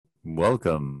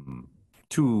Welcome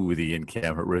to the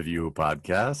In-Camera Review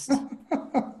Podcast,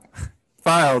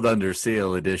 filed under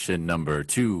sale edition number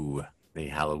 2, the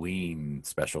Halloween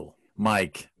special.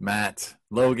 Mike, Matt,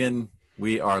 Logan,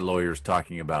 we are lawyers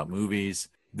talking about movies.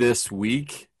 This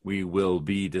week, we will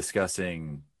be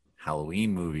discussing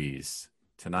Halloween movies.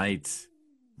 Tonight,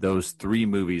 those 3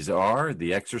 movies are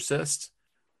The Exorcist,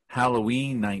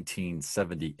 Halloween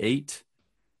 1978,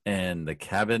 and The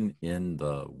Cabin in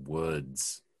the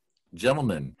Woods.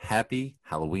 Gentlemen, happy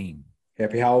Halloween.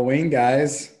 Happy Halloween,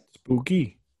 guys.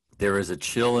 Spooky. There is a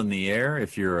chill in the air.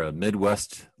 If you're a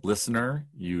Midwest listener,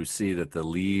 you see that the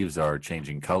leaves are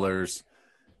changing colors,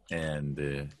 and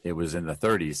it was in the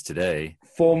 30s today.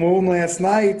 Full moon last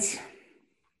night.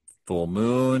 Full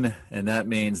moon, and that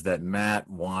means that Matt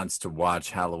wants to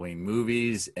watch Halloween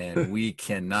movies, and we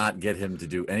cannot get him to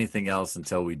do anything else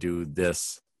until we do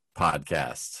this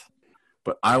podcast.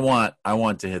 But I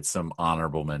want to hit some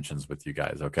honorable mentions with you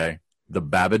guys, okay? The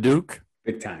Babadook.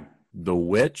 Big time. The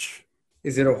Witch.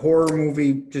 Is it a horror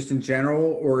movie just in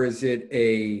general, or is it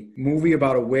a movie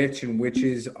about a witch and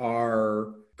witches are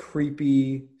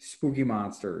creepy, spooky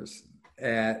monsters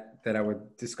that I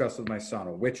would discuss with my son?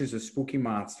 A witch is a spooky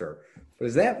monster. But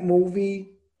is that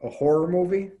movie a horror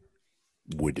movie?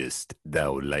 Wouldst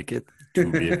thou like it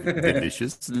to live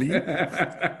deliciously?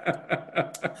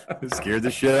 It scared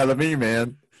the shit out of me,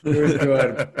 man.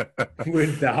 Good.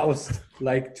 Would thou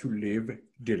like to live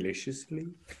deliciously?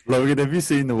 Logan, have you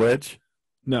seen The Witch?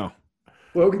 No.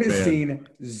 Logan has seen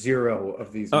 0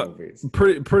 of these movies.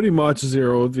 Pretty much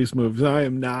 0 of these movies. I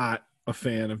am not a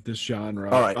fan of this genre.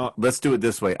 All right, let's do it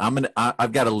this way.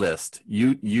 I've got a list.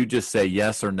 You just say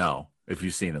yes or no if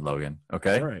you've seen it, Logan.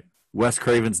 Okay. All right. Wes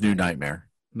Craven's New Nightmare.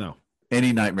 No.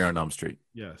 Any Nightmare on Elm Street.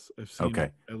 Yes, I've seen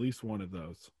at least one of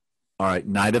those. All right,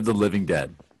 Night of the Living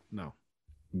Dead. No.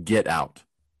 Get Out.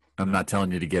 I'm not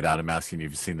telling you to get out. I'm asking you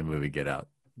if you've seen the movie Get Out.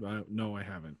 No, I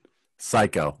haven't.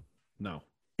 Psycho. No.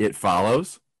 It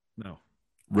Follows. No.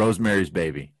 Rosemary's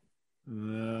Baby.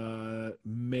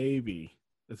 Maybe.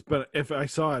 If I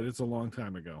saw it, it's a long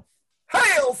time ago.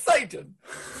 Hail Satan!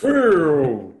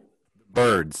 Ew.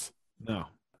 Birds. No.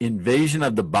 Invasion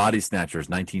of the Body Snatchers,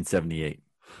 1978.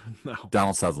 No.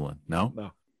 Donald Sutherland. No?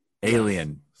 No.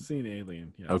 Alien. Seen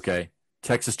Alien, yes. Okay.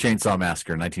 Texas Chainsaw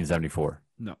Massacre, 1974.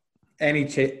 No. Any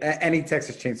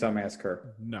Texas Chainsaw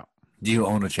Massacre? No. Do you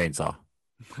own a chainsaw?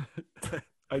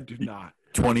 I do not.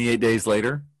 28 Days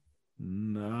Later?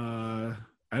 No,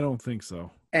 I don't think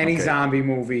so. Any zombie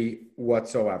movie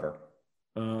whatsoever?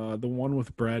 The one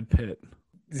with Brad Pitt.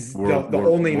 The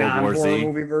only non-horror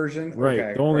movie version? Right,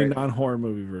 okay, the only non-horror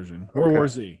movie version. World War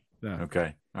Z. Yeah.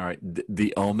 Okay. All right.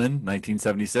 The Omen,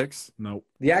 1976? Nope.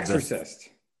 The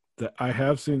Exorcist. I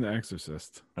have seen The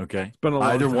Exorcist. Okay. It's been a long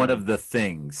Either time. one of the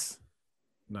things.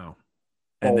 No.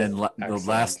 And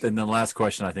Both. then the last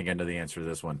question, I think I know the answer to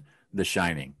this one. The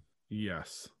Shining.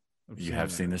 Yes. You have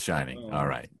seen The Shining. All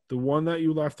right. The one that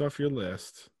you left off your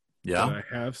list Yeah. that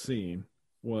I have seen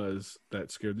that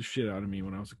scared the shit out of me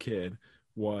when I was a kid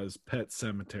was Pet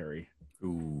Cemetery.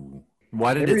 Ooh.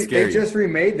 Why did it scare you? They just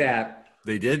remade that.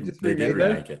 They did. They did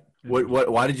remake it.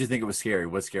 Why did you think it was scary?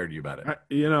 What scared you about it?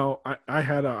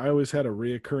 I always had a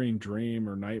reoccurring dream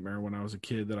or nightmare when I was a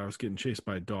kid that I was getting chased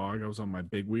by a dog. I was on my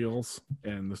big wheels,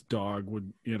 and this dog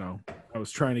would, I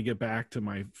was trying to get back to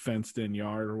my fenced-in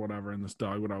yard or whatever, and this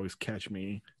dog would always catch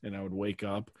me, and I would wake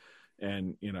up,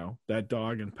 and that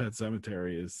dog in Pet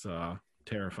Cemetery is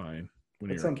terrifying.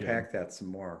 Let's unpack that some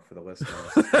more for the listeners.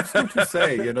 What to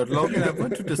say, Logan, I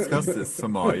want to discuss this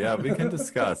some more. Yeah, we can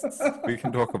discuss. We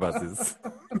can talk about this.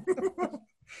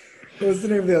 What's the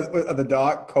name of the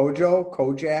dog?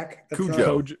 Kojak?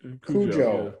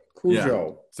 Cujo. Yeah.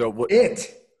 So what?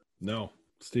 It. No.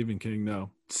 Stephen King, no.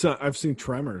 So I've seen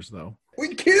Tremors, though.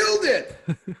 We killed it.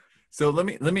 So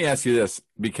let me ask you this,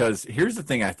 because here's the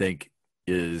thing I think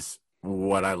is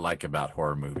what I like about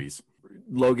horror movies.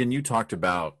 Logan, you talked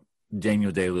about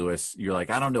Daniel Day-Lewis. You're like,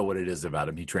 I don't know what it is about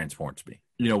him. He transports me.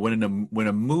 When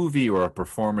a movie or a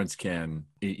performance can,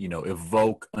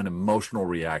 evoke an emotional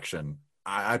reaction,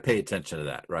 I pay attention to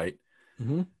that, right?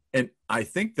 Mm-hmm. And I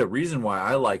think the reason why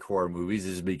I like horror movies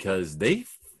is because they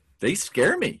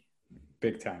scare me.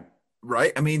 Big time.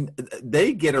 Right? I mean,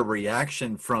 they get a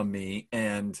reaction from me,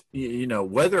 and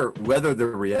whether the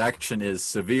reaction is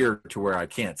severe to where I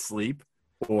can't sleep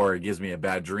or it gives me a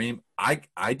bad dream, I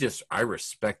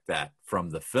respect that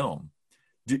from the film.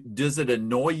 Does it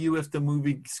annoy you if the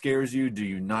movie scares you? Do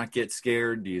you not get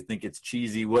scared? Do you think it's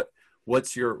cheesy? What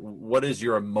is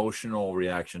your emotional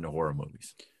reaction to horror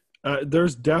movies?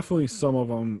 There's definitely some of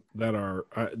them that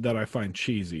I find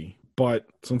cheesy. But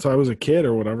since I was a kid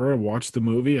or whatever, I watched the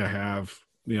movie. I have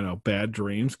bad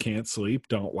dreams, can't sleep,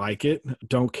 don't like it,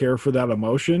 don't care for that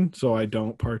emotion, so I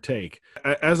don't partake.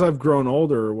 As I've grown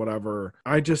older or whatever,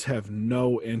 I just have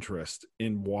no interest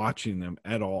in watching them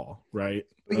at all, right?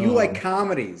 But you like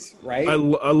comedies, right? I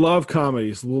love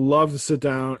comedies. Love to sit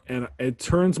down, and it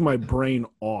turns my brain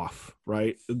off,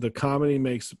 right? The comedy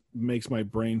makes my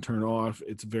brain turn off.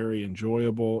 It's very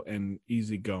enjoyable and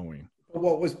easygoing.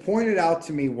 What was pointed out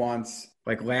to me once,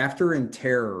 like laughter and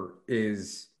terror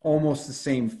is almost the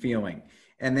same feeling.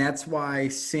 And that's why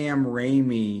Sam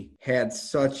Raimi had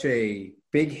such a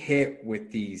big hit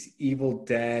with these Evil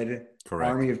Dead, Correct.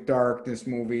 Army of Darkness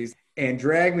movies. And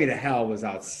Drag Me to Hell was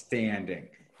outstanding.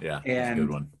 Yeah, and that's a good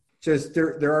one. Just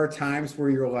there are times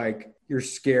where you're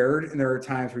scared, and there are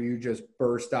times where you just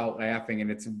burst out laughing,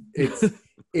 and it's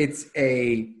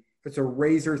a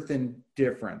razor thin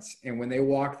difference. And when they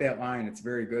walk that line, it's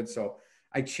very good. So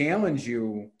I challenge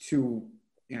you to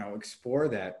explore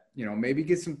that. Maybe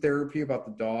get some therapy about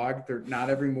the dog. Not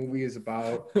every movie is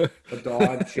about a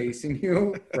dog chasing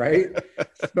you, right?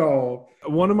 So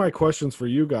one of my questions for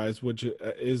you guys, which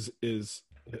is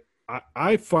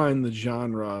I find the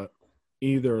genre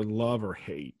either love or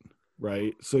hate,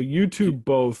 right? So you two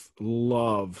both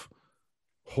love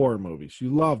horror movies.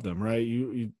 You love them, right?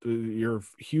 You're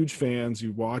huge fans.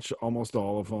 You watch almost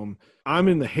all of them. I'm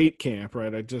in the hate camp,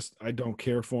 right? I don't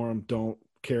care for them. Don't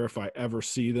care if I ever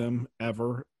see them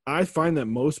ever. I find that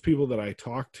most people that I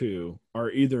talk to are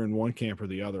either in one camp or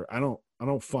the other. I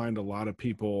don't find a lot of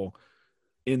people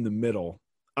in the middle.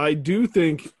 I do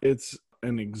think it's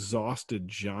an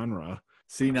exhausted genre.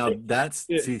 See, now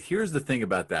here's the thing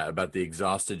about the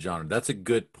exhausted genre. That's a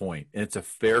good point, and it's a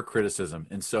fair criticism.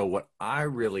 And so what I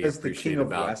really appreciate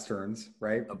about Westerns,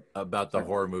 right? About the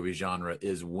horror movie genre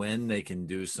is when they can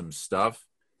do some stuff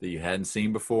that you hadn't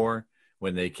seen before,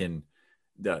 when they can,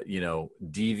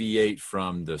 deviate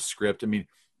from the script. I mean,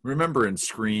 remember in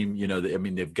Scream,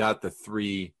 they've got the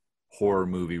 3 horror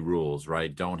movie rules,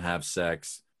 right? Don't have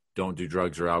sex, don't do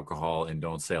drugs or alcohol, and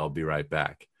don't say I'll be right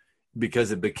back.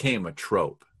 Because it became a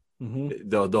trope. Mm-hmm.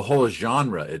 The whole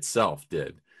genre itself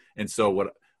did. And so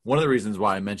one of the reasons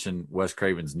why I mentioned Wes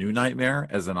Craven's New Nightmare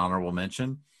as an honorable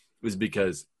mention was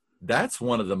because that's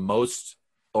one of the most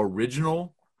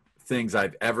original things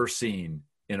I've ever seen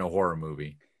in a horror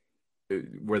movie,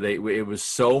 where it was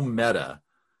so meta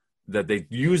that they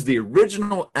used the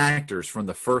original actors from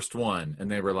the first one, and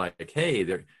they were like, hey,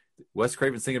 Wes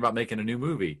Craven's thinking about making a new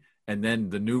movie. And then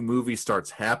the new movie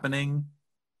starts happening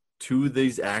to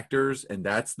these actors, and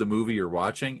that's the movie you're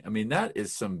watching. I mean, that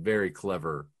is some very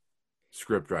clever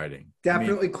script writing.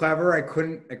 Definitely clever. I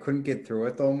couldn't get through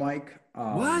it though, Mike.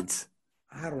 What?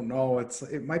 I don't know.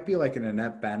 It might be like an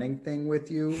Annette Bening thing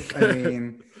with you. I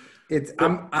mean,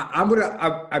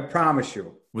 I promise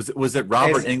you. Was it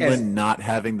Robert Englund not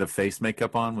having the face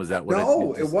makeup on? Was that what?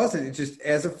 No, it wasn't. It just,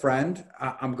 as a friend,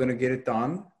 I'm gonna get it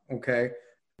done. Okay,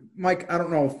 Mike. I don't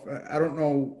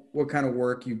know what kind of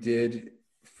work you did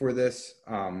for this.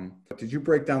 Did you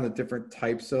break down the different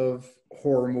types of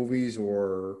horror movies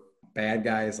or bad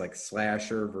guys, like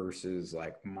slasher versus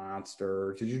like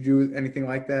monster? Did you do anything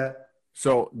like that?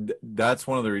 So that's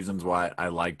one of the reasons why I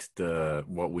liked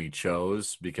what we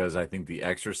chose, because I think The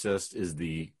Exorcist is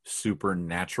the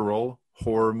supernatural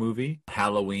horror movie.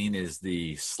 Halloween is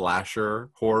the slasher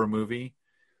horror movie.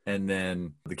 And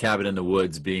then The Cabin in the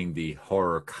Woods being the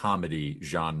horror comedy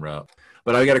genre.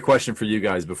 But I got a question for you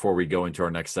guys before we go into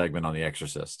our next segment on The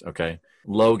Exorcist, okay?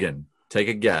 Logan, take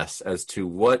a guess as to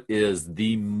what is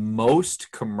the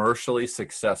most commercially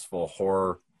successful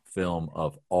horror film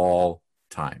of all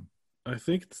time. I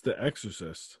think it's The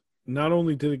Exorcist. Not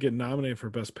only did it get nominated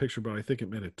for Best Picture, but I think it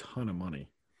made a ton of money.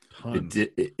 Tons.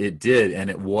 It did, and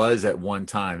it was at one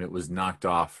time. It was knocked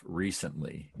off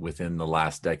recently within the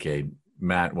last decade.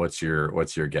 Matt, what's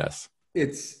your guess?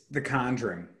 It's The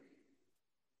Conjuring.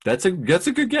 That's a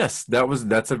good guess.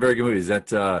 That's a very good movie. Is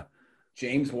that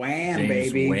James Wan,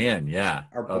 James baby? Wan, yeah,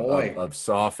 our boy of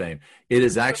Saw fame. It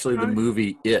is actually the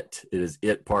movie It. It is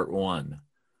It Part 1.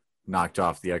 Knocked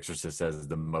off The Exorcist as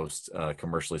the most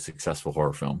commercially successful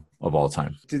horror film of all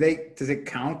time. Does it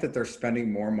count that they're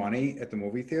spending more money at the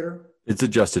movie theater? It's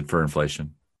adjusted for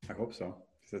inflation. I hope so.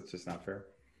 That's just not fair.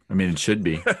 I mean, it should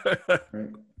be.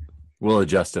 Right. We'll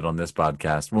adjust it on this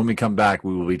podcast. When we come back,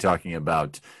 we will be talking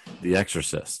about The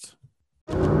Exorcist.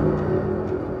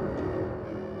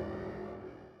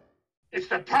 It's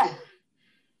the power.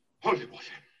 Holy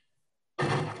water.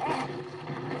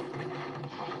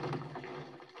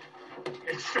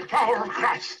 It's the power of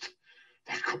Christ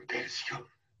that compels you.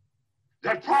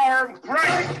 The power of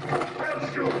Christ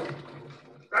compels you.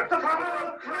 That the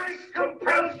power of Christ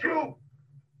compels you.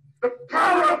 The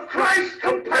power of Christ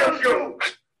compels you!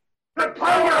 The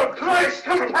power of Christ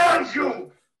compels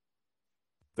you!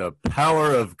 The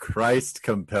power of Christ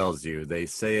compels you. They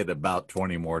say it about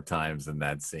 20 more times in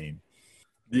that scene.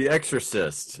 The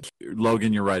Exorcist.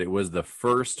 Logan, you're right. It was the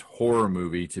first horror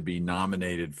movie to be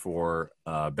nominated for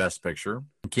Best Picture.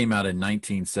 It came out in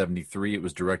 1973. It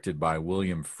was directed by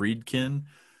William Friedkin.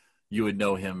 You would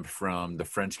know him from The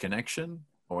French Connection,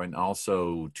 and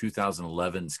also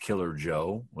 2011's Killer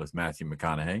Joe with Matthew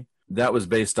McConaughey. That was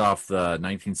based off the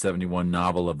 1971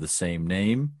 novel of the same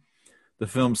name. The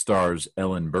film stars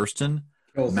Ellen Burstyn,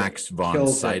 Max von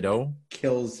Sydow.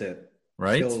 Kills it.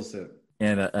 Right? Kills it.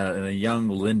 And a young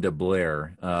Linda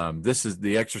Blair. This is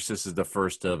The Exorcist is the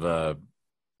first of a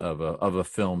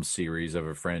film series, of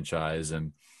a franchise,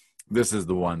 and this is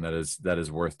the one that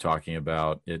is worth talking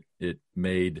about. It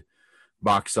made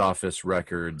box office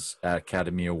records,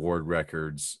 Academy Award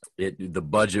records. The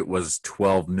budget was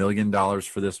 $12 million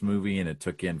for this movie, and it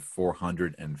took in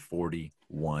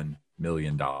 $441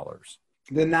 million.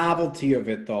 The novelty of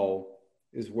it, though,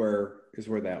 is where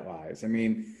that lies. I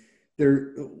mean,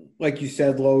 there, like you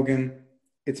said, Logan,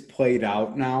 it's played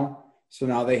out now. So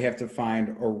now they have to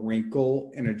find a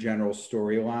wrinkle in a general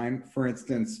storyline. For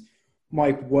instance,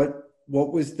 Mike, what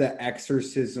was the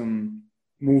exorcism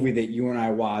movie that you and I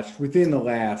watched within the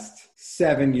last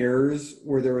 7 years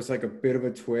where there was like a bit of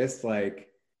a twist, like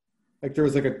there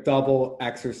was like a double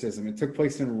exorcism? It took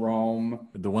place in Rome.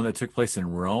 The one that took place in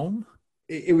Rome?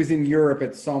 It was in Europe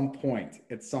at some point.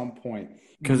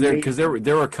 Because there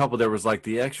were a couple. There was like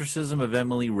The Exorcism of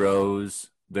Emily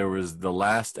Rose. There was The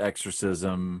Last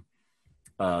Exorcism,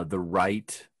 The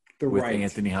Rite with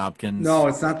Anthony Hopkins. No,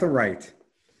 it's not The Rite.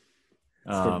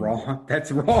 It's the wrong.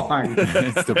 That's wrong.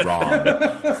 It's the wrong.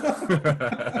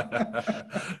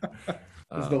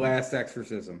 It's The Last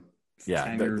Exorcism. It's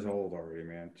 10 years old already,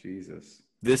 man. Jesus.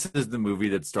 This is the movie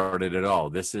that started it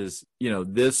all. This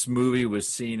movie was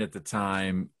seen at the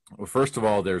time. Well, first of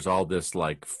all, there's all this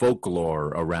like folklore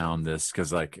around this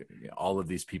because like all of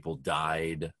these people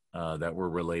died that were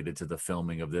related to the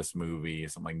filming of this movie.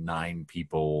 Something like 9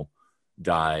 people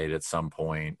died at some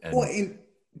point. And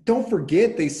don't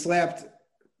forget, they slapped,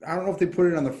 I don't know if they put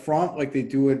it on the front like they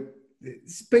do it.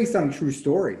 It's based on a true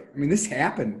story. I mean, this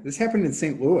happened. This happened in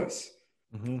St. Louis.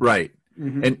 Mm-hmm. Right.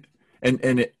 Mm-hmm.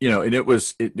 And it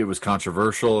was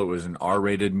controversial. It was an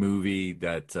R-rated movie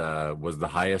that was the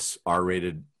highest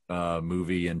R-rated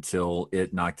movie until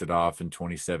it knocked it off in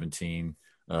 2017.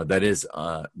 That is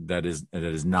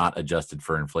not adjusted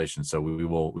for inflation. So we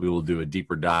will do a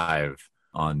deeper dive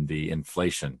on the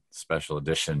inflation special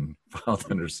edition Filed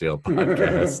Under Seal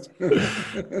podcast.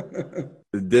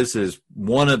 This is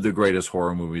one of the greatest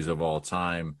horror movies of all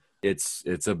time.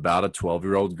 It's about a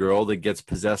 12-year-old girl that gets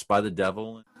possessed by the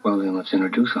devil. Well, then let's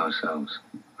introduce ourselves.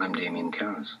 I'm Damien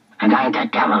Karras. And I'm the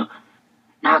devil.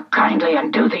 Now kindly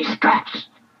undo these straps.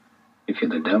 If you're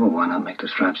the devil, why not make the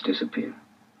straps disappear?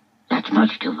 That's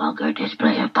much too vulgar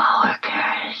display of power,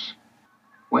 Karras.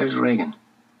 Where's Reagan?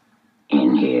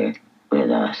 In here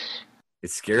with us. It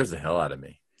scares the hell out of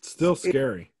me. Still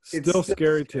scary. Still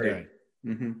scary today.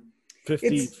 Mm-hmm.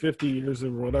 50 years or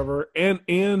whatever,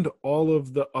 and all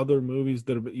of the other movies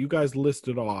that you guys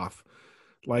listed off,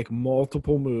 like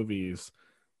multiple movies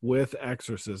with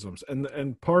exorcisms,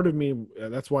 and part of me,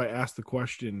 that's why I asked the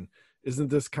question, isn't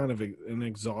this kind of an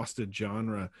exhausted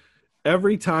genre?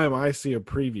 Every time I see a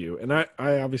preview, and I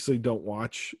obviously don't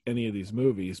watch any of these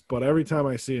movies, but every time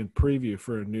I see a preview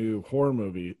for a new horror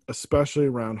movie, especially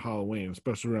around Halloween,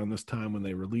 especially around this time when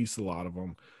they release a lot of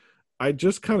them, I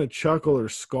just kind of chuckle or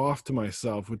scoff to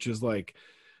myself, which is like,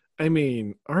 I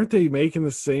mean, aren't they making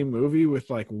the same movie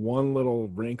with like one little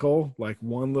wrinkle, like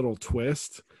one little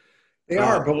twist? They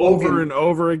are, but over Logan, and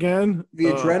over again. The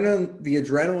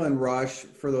adrenaline rush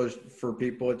for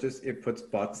people, it puts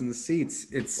butts in the seats.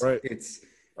 It's right. It's.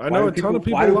 I know a ton of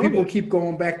people. Why do love people it. keep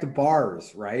going back to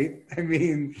bars? Right? I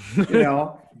mean, they're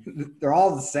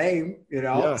all the same.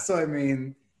 Yeah. So I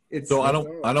mean. I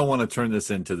don't want to turn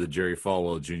this into the Jerry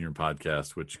Falwell Jr.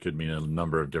 podcast, which could mean a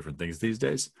number of different things these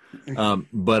days.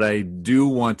 But I do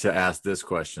want to ask this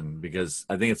question because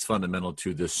I think it's fundamental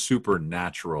to the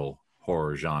supernatural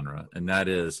horror genre. And that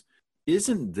is,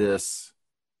 isn't this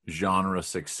genre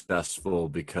successful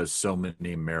because so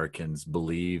many Americans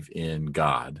believe in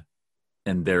God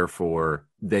and therefore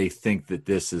they think that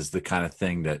this is the kind of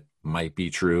thing that might be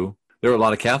true? There are a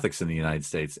lot of Catholics in the United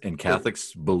States, and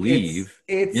Catholics believe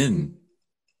in.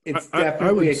 It's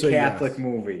definitely a Catholic yes.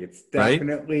 movie. It's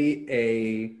definitely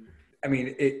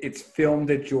it's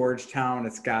filmed at Georgetown.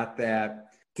 It's got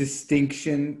that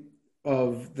distinction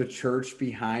of the church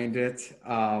behind it.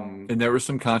 And there was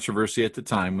some controversy at the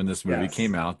time when this movie Yes.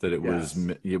 came out that it Yes.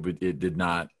 was it did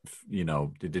not,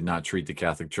 it did not treat the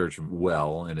Catholic Church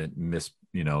well, and it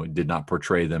did not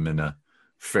portray them in a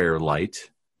fair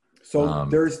light. So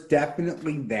there's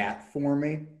definitely that for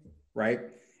me, right?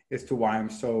 As to why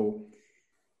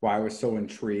I was so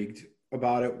intrigued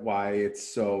about it, why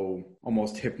it's so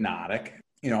almost hypnotic,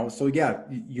 So yeah,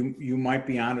 you might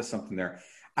be onto something there.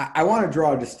 I want to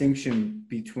draw a distinction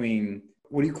between,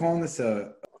 what are you calling this?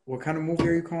 What kind of movie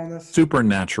are you calling this?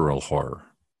 Supernatural horror.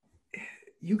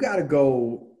 You got to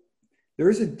go. There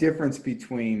is a difference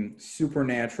between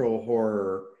supernatural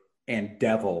horror and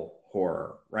devil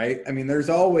horror, right? I mean, there's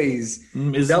always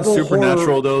Isn't supernatural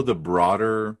horror, though, the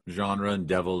broader genre, and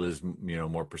devil is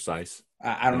more precise?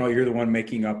 I don't know. You're the one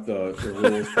making up the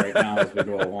rules right now as we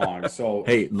go along. So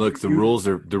hey, look, the rules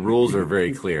are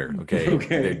very clear.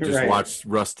 Okay, just watch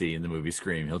Rusty in the movie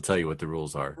Scream. He'll tell you what the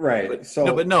rules are. Right.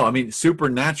 But no. I mean,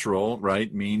 supernatural,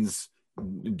 right, means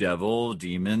devil,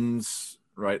 demons,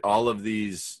 right? All of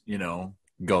these,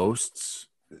 ghosts.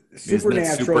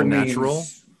 Supernatural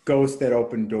means ghosts that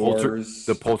open doors.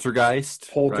 The poltergeist.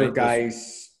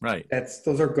 Poltergeist. Right.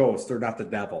 Those are ghosts. They're not the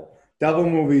devil. Devil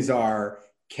movies are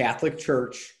Catholic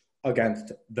Church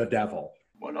against the devil.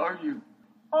 What are you?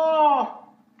 Oh,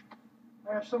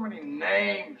 I have so many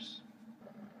names.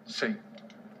 Satan.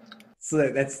 So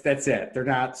that's it. They're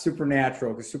not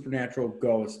supernatural, because supernatural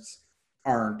ghosts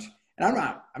aren't. And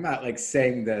I'm not like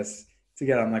saying this to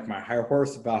get on like my high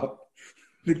horse about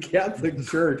the Catholic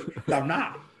Church. I'm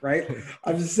not, right?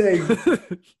 I'm just saying,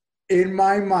 in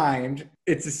my mind,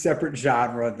 it's a separate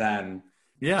genre than.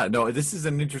 Yeah, no, this is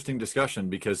an interesting discussion,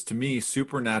 because to me,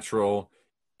 supernatural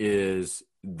is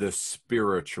the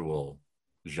spiritual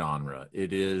genre.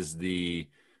 It is the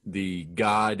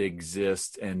God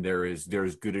exists and there's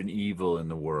good and evil in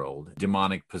the world,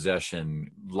 demonic possession,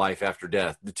 life after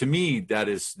death. To me, that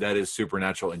is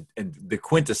supernatural, and the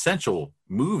quintessential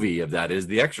movie of that is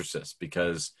The Exorcist,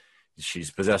 because she's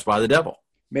possessed by the devil.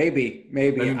 Maybe.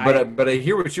 But I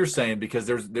hear what you're saying, because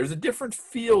there's a different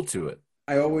feel to it.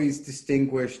 I always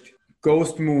distinguished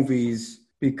ghost movies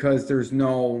because there's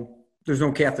no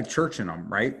Catholic Church in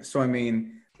them, right? So I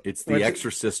mean, it's the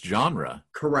Exorcist genre.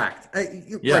 Correct.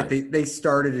 Yeah. Right. They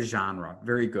started a genre.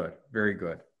 Very good. Very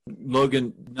good.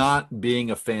 Logan, not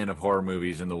being a fan of horror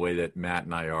movies in the way that Matt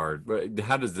and I are,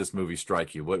 how does this movie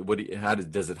strike you?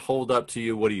 Does it hold up to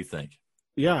you? What do you think?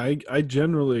 Yeah, I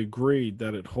generally agree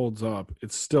that it holds up.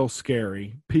 It's still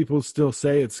scary. People still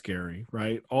say it's scary,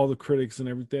 right? All the critics and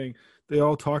everything, they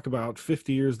all talk about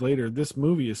 50 years later, this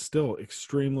movie is still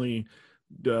extremely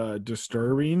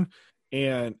disturbing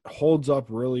and holds up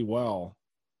really well.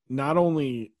 Not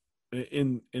only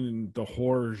in the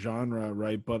horror genre,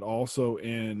 right, but also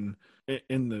in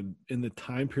the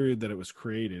time period that it was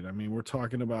created. I mean, we're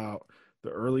talking about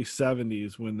the early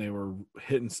 70s when they were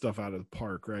hitting stuff out of the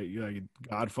park, right? Like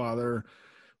Godfather,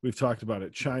 we've talked about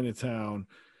it, Chinatown,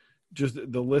 just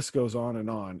the list goes on and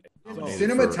on.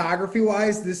 Cinematography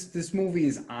wise, this movie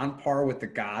is on par with The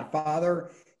Godfather,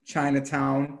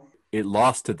 Chinatown. It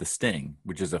lost to The Sting,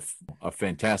 which is a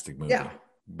fantastic movie. Yeah.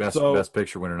 Best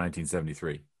picture winner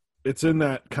 1973. It's in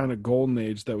that kind of golden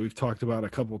age that we've talked about a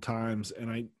couple times.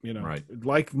 And right.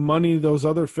 Like those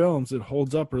other films, it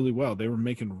holds up really well. They were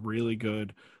making really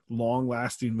good,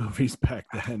 long-lasting movies back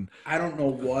then. I don't know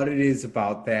what it is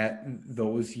about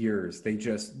those years.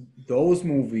 Those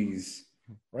movies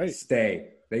stay.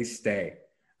 They stay.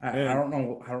 I don't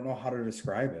know how to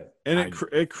describe it. And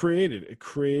it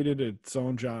created its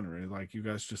own genre, like you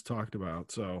guys just talked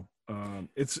about. So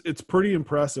it's pretty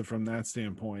impressive from that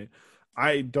standpoint.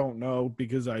 I don't know,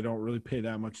 because I don't really pay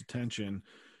that much attention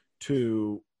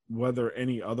to whether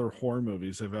any other horror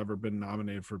movies have ever been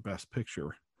nominated for Best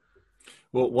Picture.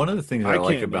 Well, one of the things I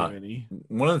like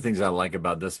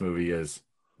about this movie is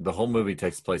the whole movie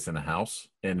takes place in a house,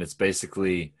 and it's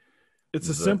basically a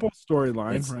simple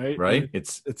storyline, right? Right.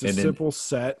 It's a simple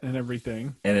set and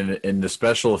everything. And the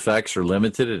special effects are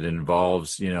limited. It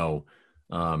involves,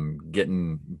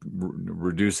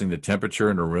 reducing the temperature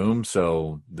in a room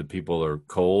so the people are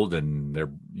cold and they're,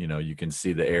 you can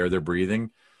see the air they're breathing,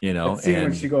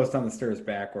 when she goes down the stairs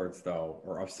backwards, though,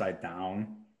 or upside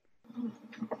down.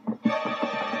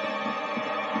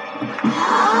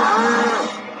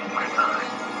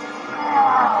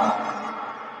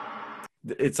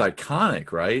 It's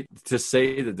iconic, right? To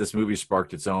say that this movie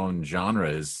sparked its own genre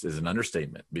is an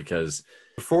understatement, because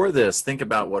before this, think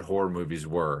about what horror movies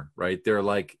were, right? They're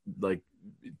like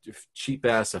cheap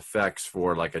ass effects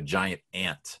for like a giant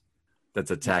ant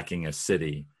that's attacking a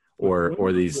city,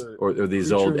 or these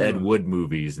Creature old in Ed the- Wood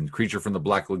movies and Creature from the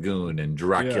Black Lagoon and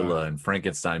Dracula and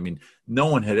Frankenstein. I mean, no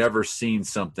one had ever seen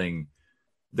something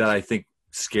that I think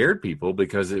scared people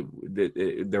because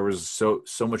there was so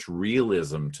much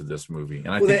realism to this movie. And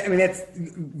I think that's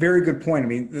a very good point. I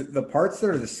mean, the parts that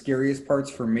are the scariest parts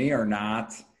for me are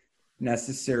not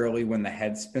necessarily when the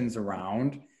head spins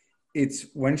around. It's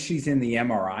when she's in the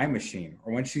MRI machine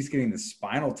or when she's getting the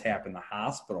spinal tap in the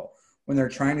hospital, when they're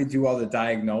trying to do all the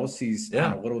diagnoses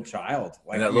on a little child.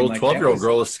 And that little 12-year-old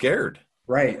girl is scared.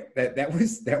 Right. That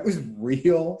was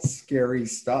real scary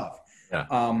stuff. Yeah.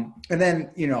 And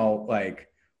then, like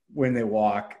when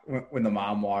when the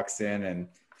mom walks in and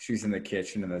she's in the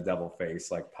kitchen and the devil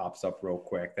face like pops up real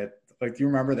quick, that like, do you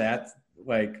remember that?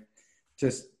 Like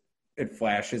just, it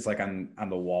flashes like on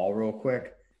the wall real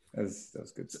quick. That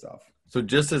was good stuff. So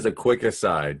just as a quick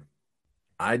aside,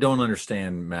 I don't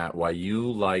understand, Matt, why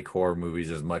you like horror movies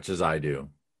as much as I do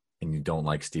and you don't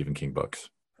like Stephen King books.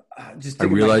 I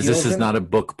realize this is not a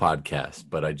book podcast,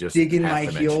 but I just digging my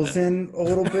heels in a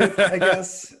little bit, I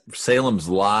guess. Salem's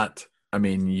Lot. I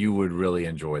mean, you would really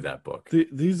enjoy that book.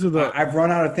 These are the. I've run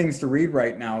out of things to read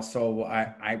right now, so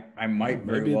I might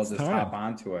very well just hop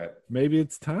onto it. Maybe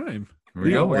it's time. Here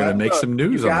we go. We're gonna make some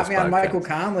news. You got me on podcast. Michael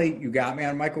Conley. You got me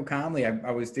on Michael Conley.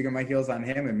 I was digging my heels on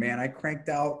him, and man, I cranked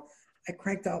out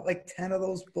like 10 of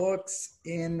those books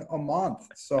in a month.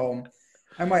 So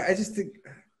I just think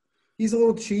he's a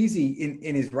little cheesy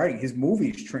in his writing. His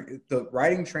movies, the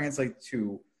writing translates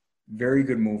to very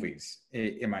good movies,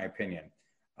 in my opinion.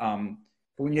 But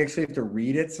when you actually have to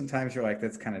read it, sometimes you're like,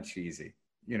 that's kind of cheesy,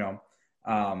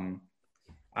 I'm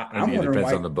it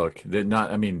depends on the book. They're not.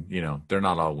 I mean, they're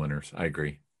not all winners. I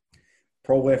agree.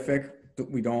 Prolific.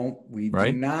 We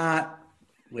do not,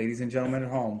 ladies and gentlemen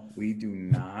at home, we do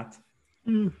not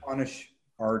punish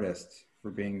artists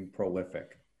for being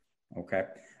prolific. Okay.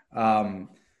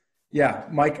 Yeah,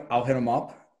 Mike, I'll hit him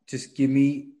up. Just give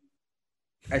me.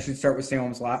 I should start with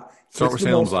Salem's Lot. Start with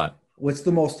Salem's Lot. What's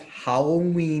the most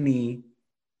Halloween-y,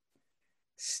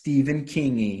 Stephen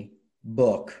King-y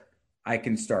book I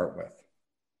can start with?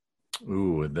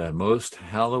 Ooh, the most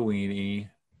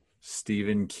Halloween-y,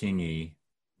 Stephen King-y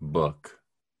book.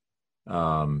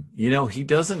 He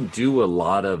doesn't do a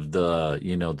lot of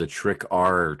the trick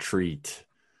or treat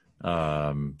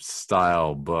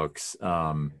style books.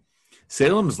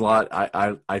 Salem's Lot,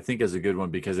 I think is a good one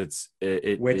because I'm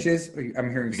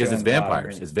hearing because it's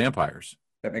vampires. It's vampires.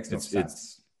 That makes no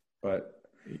sense. But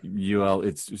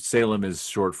Salem is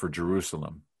short for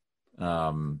Jerusalem.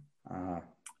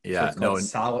 Yeah, so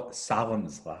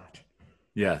Salem's Lot.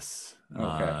 Yes.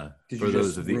 Okay. Did for you those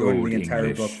just of the ruin old the entire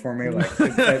English. book for me? Like,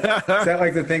 is that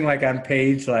like the thing like on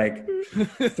page like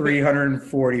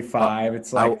 345?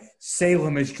 It's like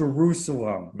Salem is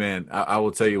Jerusalem. Man, I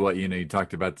will tell you what. You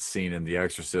talked about the scene in The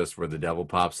Exorcist where the devil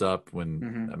pops up.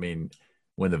 When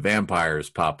the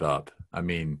vampires pop up,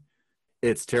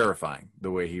 it's terrifying the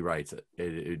way he writes it.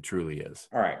 It truly is.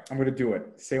 All right, I'm going to do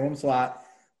it. Salem's Lot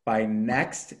by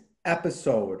next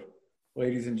episode.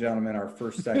 Ladies and gentlemen, our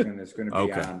first segment is going to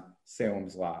be on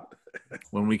Salem's Lot.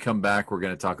 When we come back, we're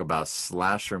going to talk about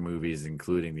slasher movies,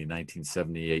 including the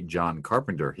 1978 John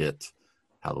Carpenter hit,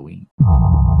 Halloween.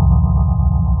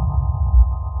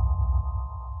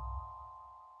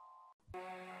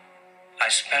 I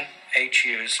spent 8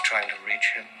 years trying to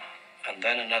reach him, and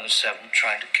then another 7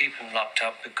 trying to keep him locked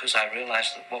up because I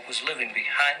realized that what was living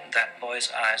behind that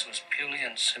boy's eyes was purely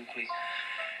and simply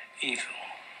evil.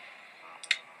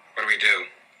 What do we do?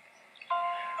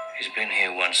 He's been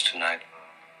here once tonight.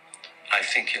 I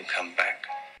think he'll come back.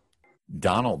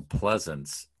 Donald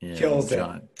Pleasance in kills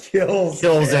John. It. Kills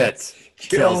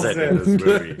it in this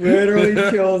movie. Literally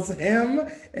kills him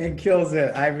and kills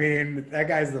it. That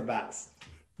guy's the best.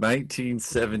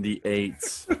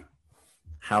 1978's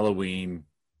Halloween,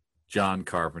 John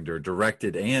Carpenter,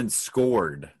 directed and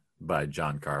scored by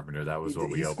John Carpenter. That was what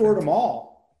we opened. He scored them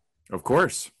all. Of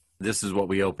course. This is what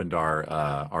we opened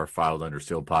our Filed Under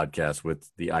Seal podcast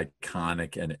with, the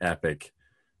iconic and epic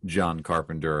John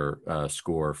Carpenter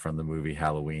score from the movie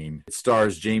Halloween. It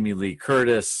stars Jamie Lee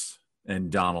Curtis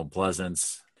and Donald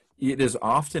Pleasance. It is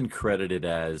often credited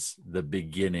as the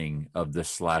beginning of the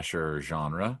slasher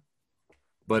genre,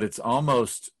 but it's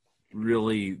almost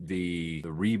really the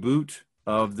reboot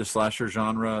of the slasher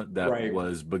genre that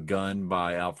was begun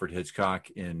by Alfred Hitchcock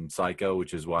in Psycho,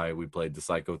 which is why we played the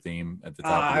Psycho theme at the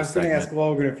top of the I was going to ask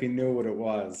Logan if he knew what it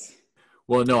was.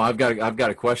 Well, no, I've got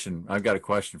a question. I've got a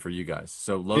question for you guys.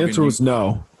 So Logan, the answer was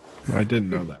no. I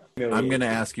didn't know that. I'm going to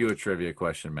ask you a trivia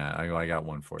question, Matt. I got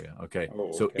one for you. Okay.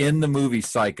 So in the movie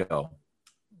Psycho,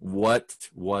 what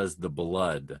was the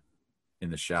blood in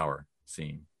the shower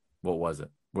scene? What was it?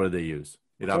 What did they use?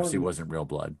 It obviously wasn't real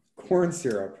blood. Corn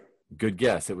syrup. Good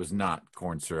guess. It was not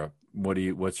corn syrup.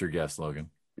 What's your guess, Logan?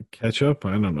 Ketchup?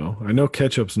 I don't know. I know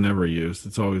ketchup's never used.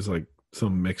 It's always like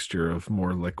some mixture of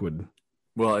more liquid.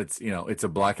 Well, it's a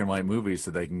black and white movie,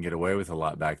 so they can get away with a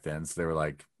lot back then. So they were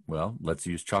like, well, let's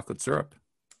use chocolate syrup.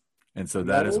 And so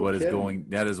that is what is going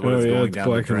down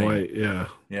the drain. White, yeah.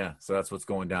 Yeah, so that's what's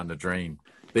going down the drain.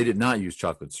 They did not use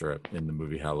chocolate syrup in the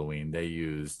movie Halloween. They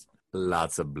used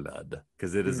lots of blood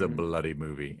because it is a bloody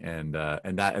movie. And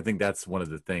that I think that's one of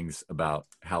the things about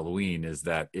Halloween is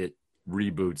that it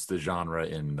reboots the genre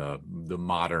in the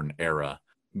modern era.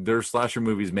 There are slasher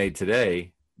movies made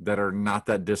today that are not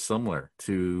that dissimilar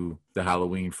to the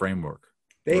Halloween framework.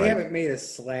 They haven't made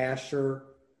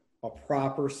a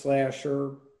proper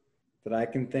slasher that I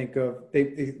can think of.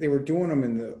 They were doing them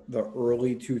in the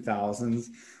early 2000s.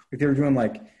 Like they were doing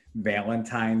like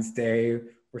Valentine's Day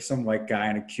where some like guy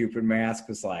in a Cupid mask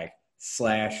was like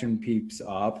slashing peeps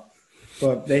up.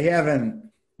 But they haven't,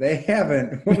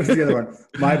 what was the other one?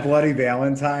 My Bloody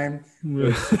Valentine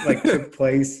like took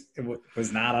place, it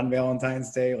was not on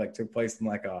Valentine's Day, like took place in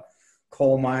like a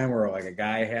coal mine where like a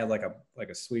guy had like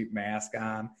a sweet mask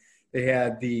on. They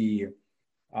had the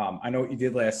I Know What You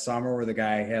Did Last Summer where the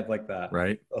guy had like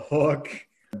the hook.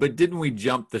 But didn't we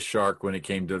jump the shark when it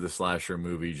came to the slasher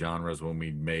movie genres when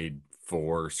we made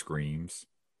 4 Screams?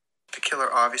 The killer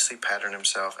obviously patterned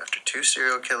himself after 2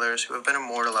 serial killers who have been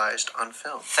immortalized on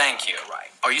film. Thank you. Right.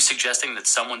 Are you suggesting that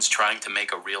someone's trying to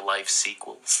make a real-life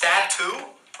sequel? Stab 2? Who'd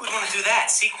want to do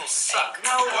that? Sequels suck. No,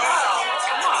 come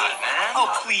on, man.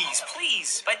 Oh,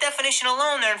 please. By definition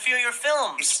alone, they're inferior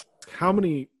films. How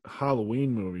many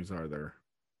Halloween movies are there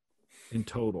in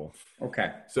total?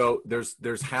 Okay. So there's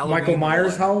Halloween. Michael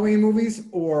Myers Halloween movies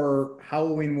or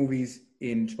Halloween movies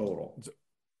in total?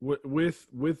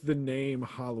 With the name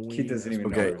Halloween. He doesn't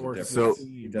even know. Okay.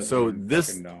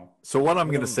 So what I'm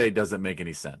going to say doesn't make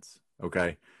any sense.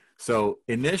 Okay. So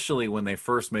initially when they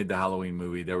first made the Halloween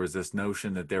movie, there was this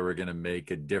notion that they were going to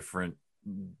make a different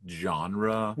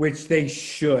genre. Which they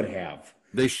should have.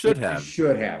 They should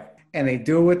have. And they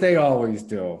do what they always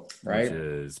do, right? Which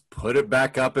is put it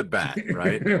back up at bat,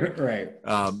 right? Right.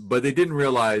 But they didn't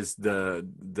realize the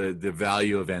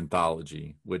value of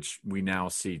anthology, which we now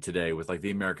see today with like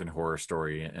the American Horror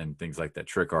Story and things like that,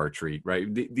 Trick or Treat, right?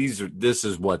 This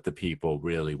is what the people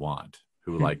really want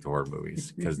who like horror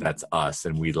movies because that's us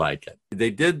and we like it.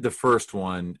 They did the first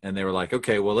one and they were like,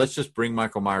 okay, well, let's just bring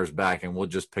Michael Myers back and we'll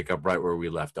just pick up right where we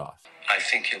left off. I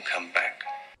think he'll come back.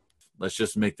 Let's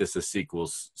just make this a sequel,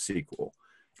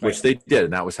 which they did,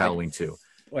 and that was Halloween 2.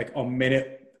 Like a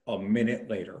minute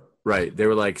later. Right. They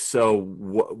were like, so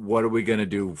what are we going to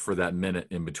do for that minute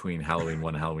in between Halloween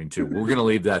 1 and Halloween 2? We're going to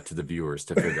leave that to the viewers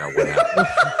to figure out what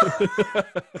happened.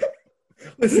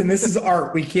 Listen, this is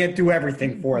art. We can't do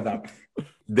everything for them.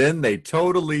 Then they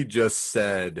totally just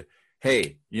said,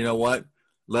 hey, you know what?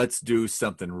 Let's do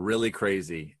something really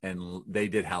crazy. And they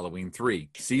did Halloween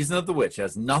 3. Season of the Witch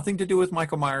has nothing to do with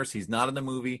Michael Myers. He's not in the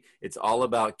movie. It's all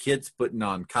about kids putting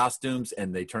on costumes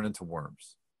and they turn into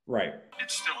worms. Right.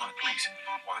 It's still on, please.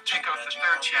 Take off the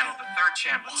third channel. The third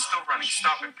channel. It's still running.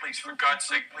 Stop it, please. For God's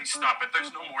sake, please stop it.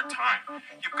 There's no more time.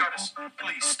 You've got to,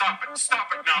 please stop it. Stop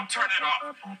it now. Turn it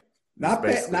off. Not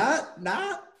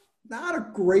bad. Not a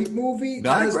great movie.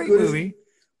 Not a great movie.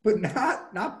 But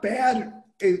not bad.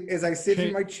 As I sit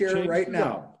in my chair right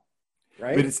now,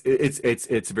 right? But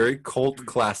it's very cult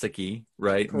classic-y,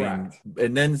 right? Correct.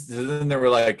 And then they were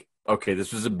like, okay,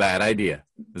 this was a bad idea.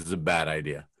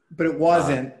 But it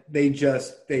wasn't. They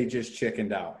just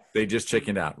chickened out. They just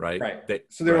chickened out, right? Right.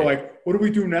 So they were like, what do we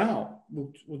do now?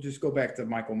 We'll just go back to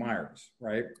Michael Myers,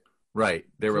 right? Right.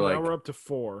 They were like, now we're up to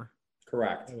 4.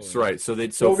 Correct. That's right. So we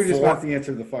just want the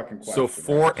answer to the fucking question. So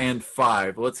 4 and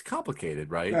 5. Well, it's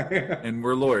complicated, right? And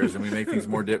we're lawyers, and we make things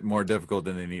more difficult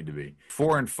than they need to be.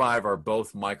 4 and 5 are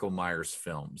both Michael Myers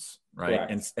films, right?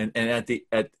 Correct.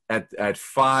 And at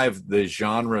 5, the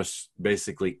genre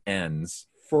basically ends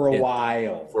for a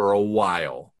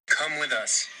while. Come with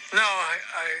us. No, I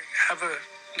have a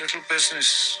little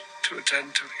business to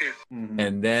attend to here. Mm-hmm.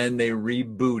 And then they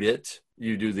reboot it.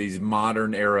 You do these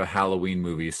modern era Halloween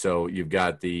movies. So you've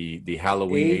got the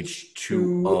Halloween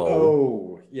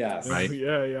H2O. Yes. Right?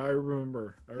 Yeah, I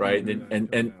remember. Right. And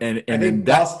then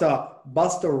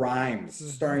Busta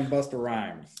Rhymes, starring Busta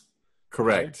Rhymes.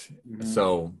 Correct. Mm-hmm.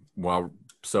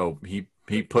 So he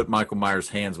put Michael Myers'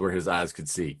 hands where his eyes could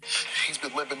see. He's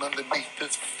been living underneath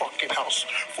this fucking house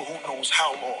for who knows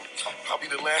how long. Probably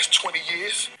the last 20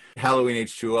 years. Halloween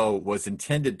H2O was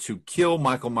intended to kill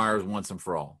Michael Myers once and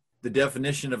for all. The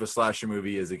definition of a slasher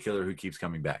movie is a killer who keeps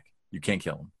coming back. You can't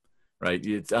kill him. right?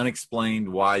 It's unexplained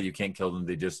why you can't kill them.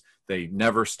 They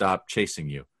never stop chasing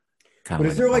you. But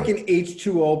is there like an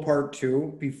H2O part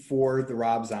 2 before the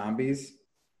Rob Zombies?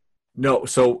 No,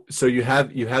 so you have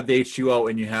the H2O,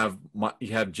 and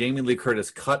you have Jamie Lee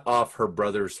Curtis cut off her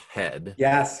brother's head.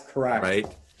 Yes, correct.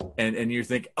 Right, and you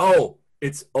think, oh,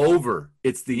 it's over,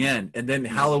 it's the end, and then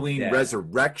Halloween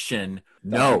Resurrection.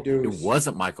 No, it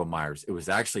wasn't Michael Myers. It was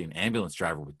actually an ambulance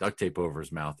driver with duct tape over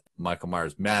his mouth, Michael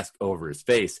Myers mask over his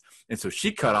face, and so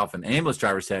she cut off an ambulance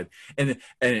driver's head, and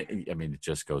it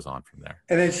just goes on from there.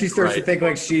 And then she starts to think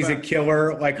like she's a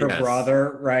killer, like her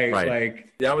brother, right?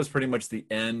 Like that was pretty much the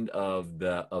end of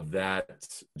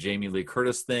that Jamie Lee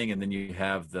Curtis thing, and then you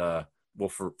have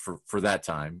for that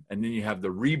time, and then you have the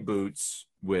reboots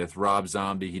with Rob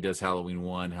Zombie. He does Halloween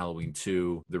 1, Halloween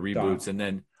 2, the reboots, and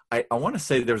then I want to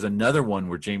say there's another one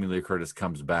where Jamie Lee Curtis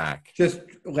comes back. Just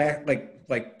like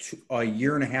a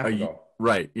year and a half ago.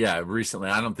 Right. Yeah. Recently.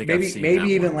 I don't think maybe I've seen maybe that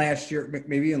even one. last year.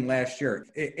 Maybe even last year.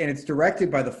 And it's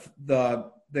directed by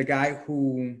the guy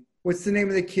who. What's the name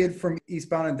of the kid from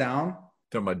Eastbound and Down?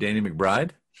 Talking about Danny McBride?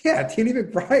 Yeah, Danny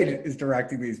McBride is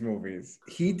directing these movies.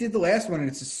 He did the last one, and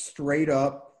it's a straight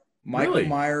up Michael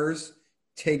Myers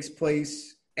takes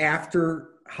place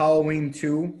after Halloween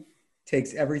 2,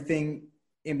 takes everything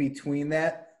in between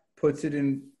that, puts it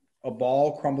in a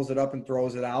ball, crumbles it up, and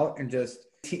throws it out, and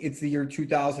it's the year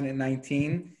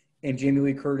 2019, and Jamie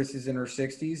Lee Curtis is in her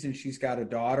 60s, and she's got a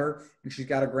daughter, and she's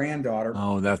got a granddaughter.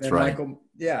 Oh, that's right.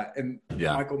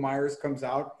 Michael Myers comes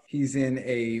out. He's in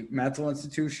a mental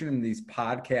institution, and these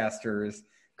podcasters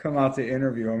come out to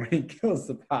interview him, and he kills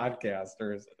the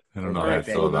podcasters. I don't know how I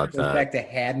feel about that. Goes back to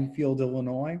Haddonfield,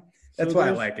 Illinois. That's why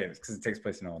I like it, because it takes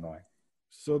place in Illinois.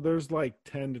 So there's like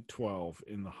 10 to 12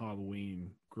 in the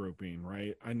Halloween grouping,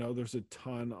 right? I know there's a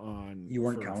ton on. You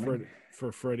weren't counting?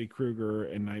 For Freddy Krueger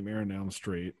and Nightmare on Elm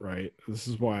Street, right? This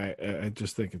is why I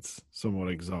just think it's somewhat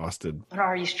exhausted. But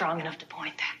are you strong enough to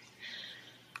point that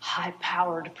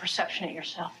high-powered perception at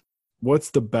yourself? What's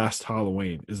the best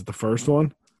Halloween? Is it the first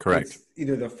one? Correct. It's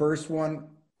either the first one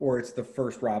or it's the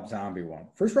first Rob Zombie one.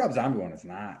 First Rob Zombie one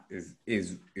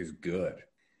is good.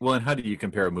 Well, and how do you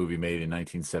compare a movie made in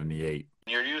 1978?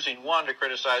 You're using one to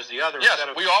criticize the other. Yes,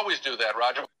 we always do that,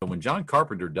 Roger. When John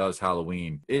Carpenter does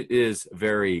Halloween, it is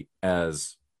very,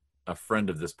 as a friend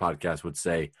of this podcast would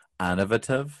say,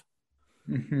 innovative.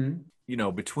 Mm-hmm. You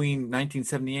know, between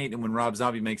 1978 and when Rob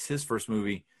Zombie makes his first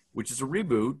movie, which is a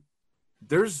reboot,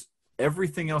 there's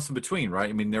everything else in between, right?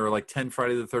 I mean, there are like 10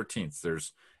 Friday the 13th.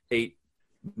 There's 8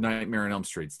 Nightmare on Elm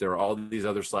Streets. There are all these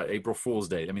other April Fool's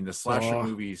Day. I mean, the slasher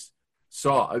movies.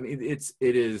 I mean,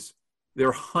 there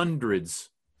are hundreds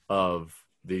of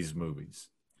these movies.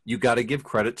 You got to give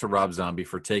credit to Rob Zombie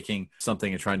for taking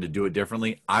something and trying to do it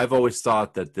differently. I've always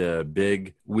thought that the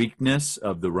big weakness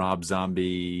of the Rob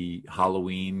Zombie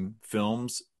Halloween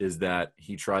films is that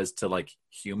he tries to like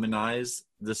humanize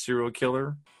the serial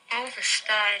killer. I was a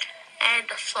stud. I had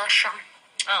to flush him.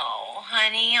 Oh,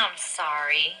 honey, I'm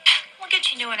sorry. We'll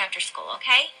get you new one after school,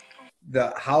 okay?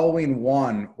 The Halloween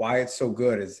 1, why it's so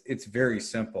good is it's very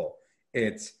simple.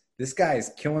 It's this guy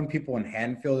is killing people in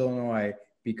Haddonfield, Illinois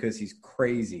because he's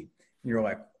crazy. And you're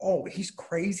like, oh, he's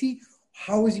crazy?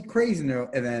 How is he crazy? And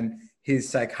then his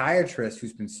psychiatrist,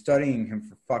 who's been studying him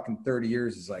for fucking 30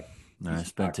 years, is like, I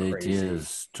spent 8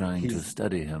 years trying to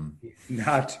study him. He's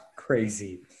not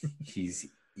crazy. He's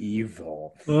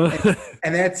evil.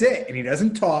 and that's it. And he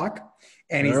doesn't talk.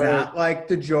 And he's not like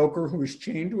the Joker who is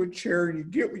chained to a chair and you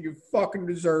get what you fucking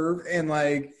deserve. And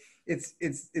like, it's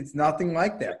nothing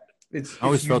like that. I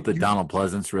always felt that Donald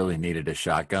Pleasance really needed a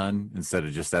shotgun instead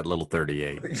of just that little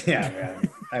 38. Yeah, man.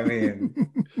 I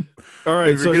mean, all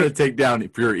right. If you're going to take down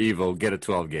pure evil, get a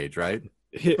 12 gauge, right?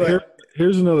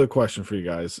 Here's another question for you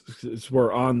guys.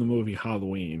 We're on the movie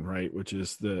Halloween, right? Which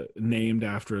is named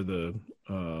after the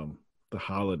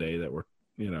holiday that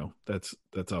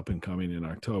that's up and coming in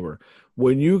October.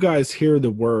 When you guys hear the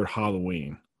word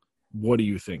Halloween, what do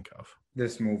you think of?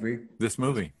 This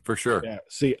movie, for sure. Yeah.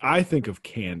 See, I think of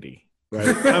candy,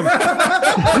 right?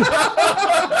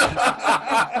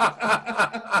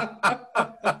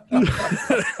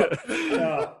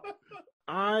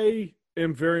 I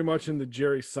am very much in the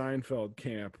Jerry Seinfeld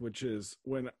camp, which is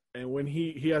when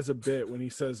he has a bit when he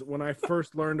says, when I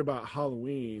first learned about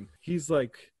Halloween, he's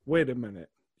like, wait a minute.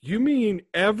 You mean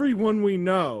everyone we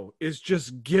know is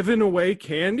just giving away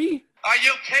candy? Are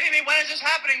you kidding me? When is this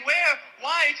happening? Where?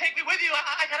 Why? Take me with you.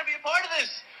 I gotta be a part of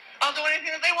this. I'll do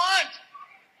anything that they want.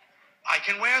 I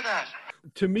can wear that.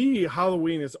 To me,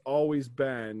 Halloween has always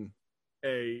been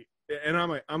and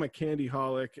I'm a candy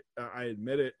holic. I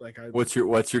admit it. Like what's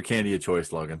your candy of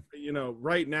choice, Logan? You know,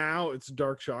 right now it's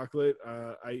dark chocolate.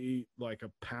 I eat like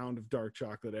a pound of dark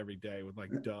chocolate every day with like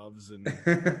Doves, and it's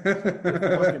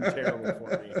fucking terrible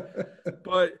for me.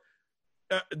 But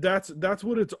that's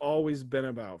what it's always been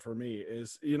about for me.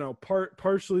 Is, you know,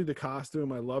 partially the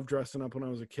costume. I love dressing up when I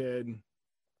was a kid.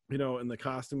 You know, and the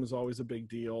costume is always a big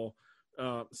deal.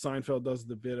 Seinfeld does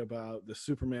the bit about the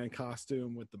Superman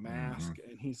costume with the mask,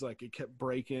 and he's like, it kept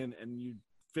breaking, and you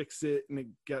fix it, and it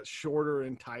got shorter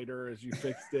and tighter as you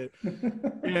fixed it.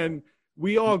 And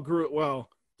we all grew. Well,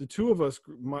 the two of us,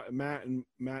 Matt and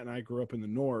I, grew up in the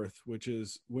North, which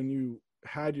is when you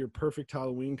had your perfect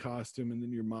Halloween costume, and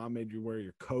then your mom made you wear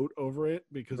your coat over it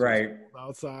because it was cold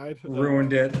outside.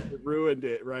 Ruined it. It ruined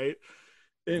it, right?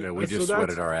 And yeah, we just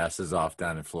sweated our asses off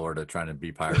down in Florida trying to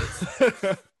be pirates.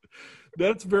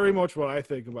 That's very much what I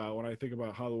think about when I think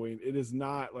about Halloween. It is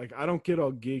not like, I don't get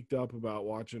all geeked up about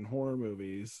watching horror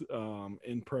movies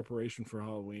in preparation for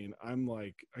Halloween. I'm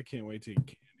like, I can't wait to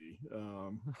eat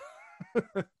candy.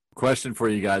 Question for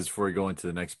you guys before we go into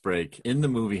the next break. In the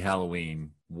movie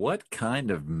Halloween, what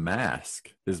kind of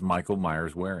mask is Michael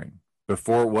Myers wearing?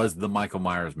 Before it was the Michael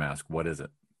Myers mask, what is it?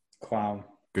 Clown.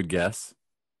 Good guess.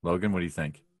 Logan, what do you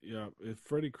think? Yeah, if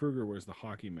Freddy Krueger wears the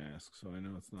hockey mask, so I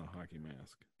know it's not a hockey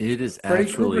mask. It is Freddy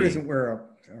actually... Krueger doesn't wear a...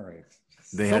 All right.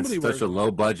 They had such a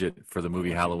low budget for the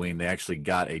movie Halloween, they actually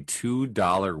got a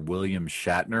 $2 William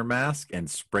Shatner mask and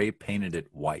spray painted it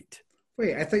white.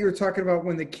 Wait, I thought you were talking about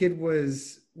when the kid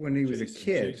was... When he was a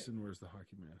kid. Jason wears the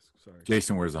hockey mask. Sorry.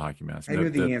 Jason wears the hockey mask. I knew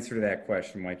the answer to that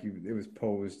question, Mike. It was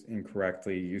posed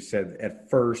incorrectly. You said at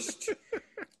first...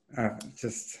 I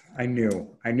knew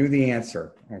the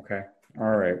answer. Okay.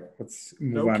 All right. Let's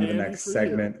move on to the next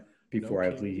segment before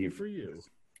I leave. For you.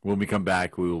 When we come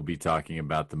back, we will be talking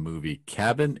about the movie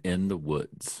Cabin in the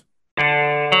Woods. Am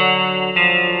I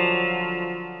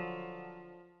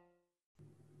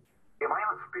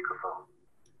on speakerphone?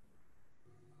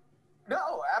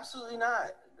 No, absolutely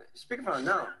not. Speakerphone,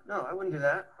 no, I wouldn't do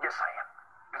that. Yes, I am.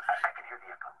 I can hear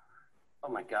the echo. Oh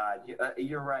my God,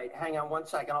 you're right. Hang on 1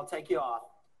 second, I'll take you off.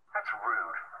 That's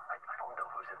rude. I don't know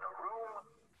who's in the room.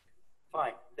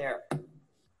 Fine, there.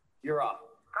 You're off.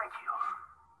 Thank you.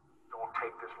 Don't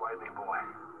take this lightly, boy.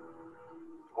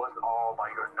 It wasn't all by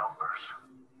your numbers.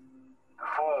 The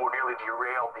fool nearly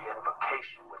derailed the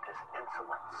invocation with his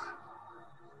insolence.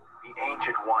 The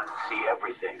ancient ones see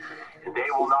everything, and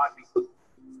they will not be...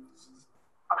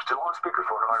 I'm still on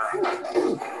speakerphone, aren't I?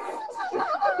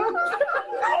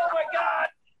 Oh my God!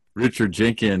 Richard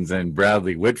Jenkins and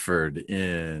Bradley Whitford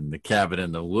in The Cabin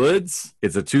in the Woods.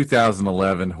 It's a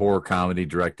 2011 horror comedy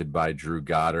directed by Drew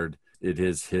Goddard. It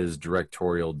is his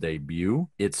directorial debut.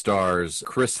 It stars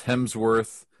Chris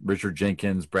Hemsworth, Richard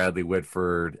Jenkins, Bradley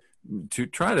Whitford. To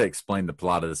try to explain the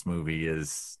plot of this movie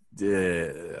is,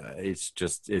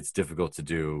 it's difficult to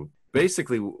do.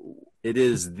 Basically, it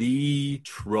is the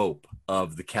trope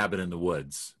of The Cabin in the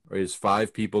Woods. It's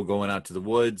 5 people going out to the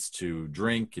woods to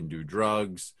drink and do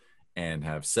drugs and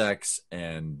have sex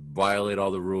and violate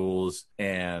all the rules.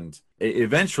 And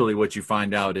eventually what you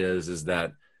find out is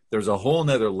that there's a whole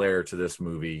nother layer to this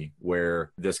movie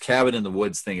where this cabin in the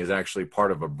woods thing is actually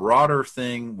part of a broader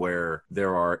thing where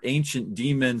there are ancient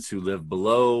demons who live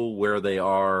below where they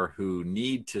are, who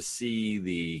need to see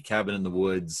the cabin in the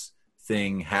woods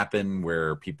thing happen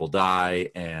where people die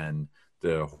and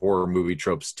the horror movie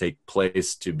tropes take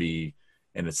place to be,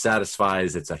 and it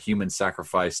satisfies, it's a human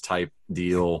sacrifice type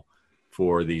deal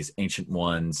for these ancient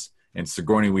ones. And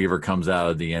Sigourney Weaver comes out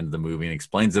at the end of the movie and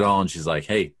explains it all. And she's like,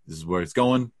 hey, this is where it's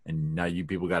going. And now you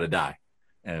people got to die.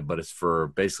 But it's for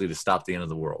basically to stop the end of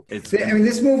the world.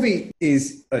 This movie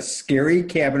is a scary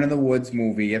cabin in the woods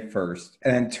movie at first,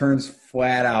 and then turns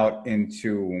flat out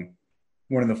into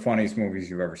one of the funniest movies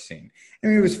you've ever seen. I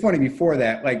mean, it was funny before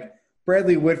that. Like,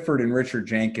 Bradley Whitford and Richard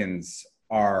Jenkins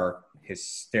are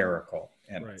hysterical.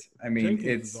 And right. I mean,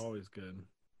 Jenkins is always good.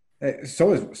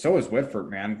 So is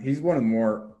Whitford, man. He's one of the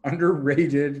more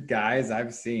underrated guys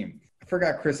I've seen. I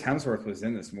forgot Chris Hemsworth was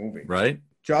in this movie. Right.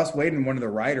 Joss Whedon, one of the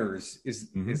writers,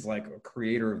 is like a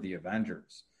creator of the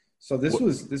Avengers. So this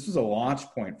was a launch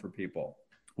point for people.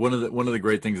 One of the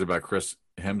great things about Chris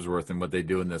Hemsworth and what they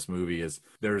do in this movie is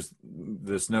there's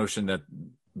this notion that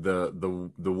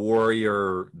the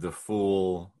warrior, the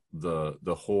fool, the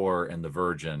whore, and the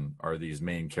virgin are these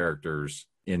main characters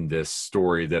in this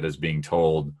story that is being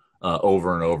told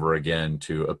over and over again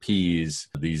to appease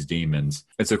these demons.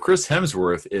 And so Chris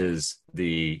Hemsworth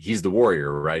he's the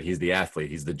warrior, right? He's the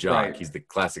athlete. He's the jock. Right. He's the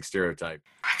classic stereotype.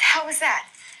 What the hell was that?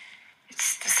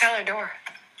 It's the cellar door.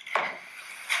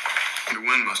 The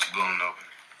wind must have blown it open.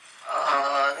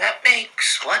 That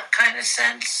makes what kind of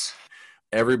sense?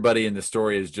 Everybody in the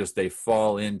story is just they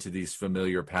fall into these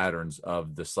familiar patterns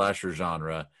of the slasher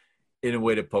genre in a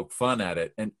way to poke fun at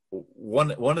it. And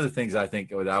one of the things I think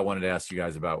that I wanted to ask you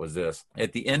guys about was this.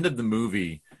 At the end of the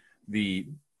movie, the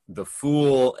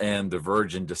fool and the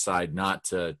virgin decide not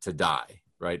to die,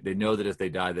 right? They know that if they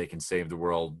die, they can save the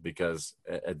world, because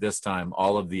at this time,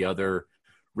 all of the other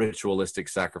ritualistic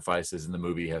sacrifices in the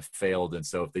movie have failed. And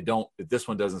so if this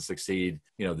one doesn't succeed,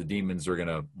 the demons are going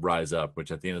to rise up,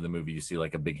 which at the end of the movie, you see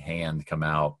like a big hand come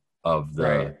out of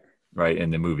the, right,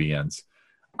 and the movie ends.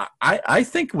 I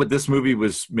think what this movie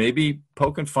was maybe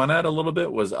poking fun at a little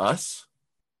bit was us,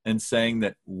 and saying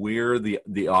that we're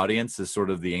the audience is sort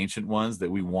of the ancient ones,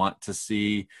 that we want to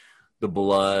see the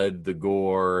blood, the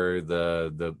gore,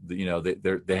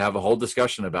 they have a whole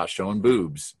discussion about showing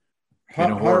boobs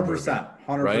in a horror movie, 100%,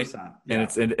 right? yeah.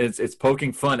 And it's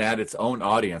poking fun at its own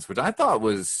audience, which I thought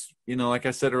was, like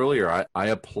I said earlier, I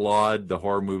applaud the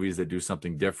horror movies that do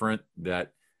something different.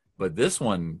 But this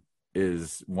one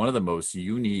is one of the most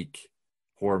unique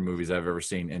horror movies I've ever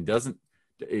seen, and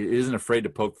isn't afraid to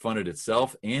poke fun at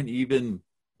itself, and even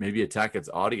maybe attack its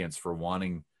audience for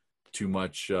wanting too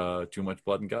much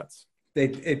blood and guts.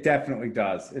 It definitely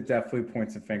does. It definitely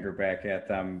points a finger back at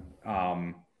them.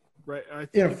 Right, I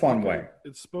think in a fun way.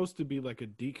 It's supposed to be like a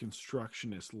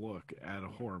deconstructionist look at a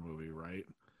horror movie, right?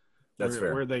 That's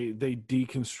fair. Where they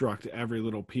deconstruct every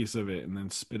little piece of it and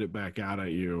then spit it back out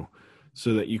at you,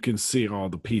 so that you can see all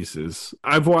the pieces.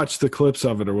 I've watched the clips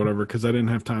of it or whatever because I didn't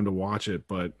have time to watch it,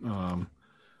 but I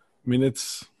mean,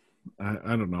 it's I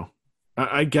don't know.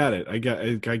 I get it. I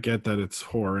get that it's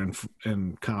horror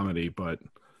and comedy, but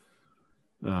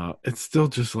it's still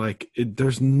just like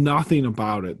there's nothing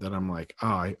about it that I'm like,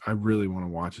 I really want to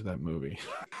watch that movie.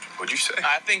 What'd you say?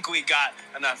 I think we got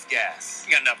enough gas.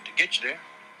 We got enough to get you there.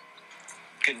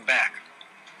 Getting back.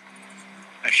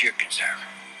 That's your concern.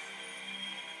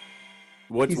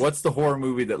 What's the horror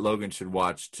movie that Logan should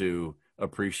watch to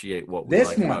appreciate what we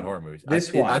like about horror movies?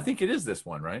 I think it is this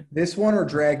one, right? This one or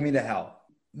Drag Me to Hell.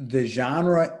 The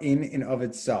genre in and of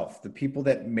itself, the people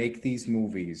that make these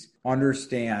movies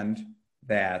understand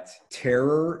that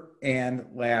terror and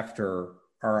laughter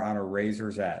are on a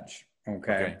razor's edge.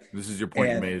 Okay. This is your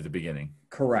point you made at the beginning.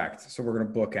 Correct. So we're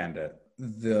going to bookend it.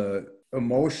 The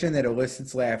emotion that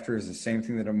elicits laughter is the same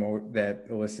thing that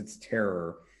elicits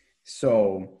terror.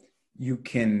 So you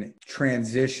can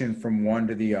transition from one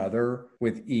to the other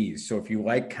with ease. So if you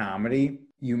like comedy,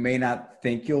 you may not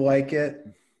think you'll like it,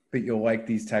 but you'll like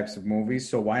these types of movies.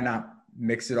 So why not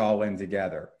mix it all in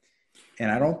together?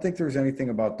 And I don't think there's anything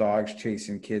about dogs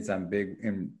chasing kids on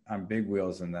big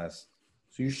wheels in this.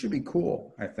 So you should be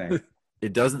cool, I think.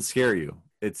 It doesn't scare you.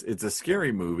 It's a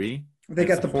scary movie. They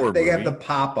have the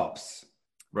pop-ups.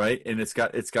 Right. And it's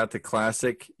got the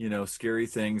classic, scary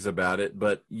things about it,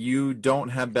 but you don't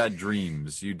have bad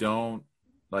dreams. You don't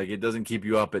it doesn't keep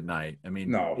you up at night. I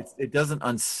mean, no, it doesn't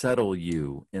unsettle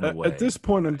you in a way. At this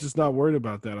point, I'm just not worried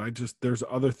about that. There's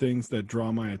other things that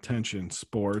draw my attention.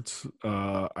 Sports.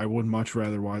 I would much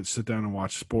rather sit down and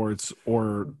watch sports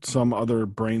or some other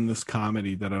brainless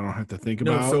comedy that I don't have to think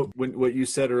about. So what you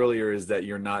said earlier is that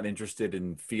you're not interested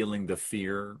in feeling the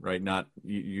fear, right?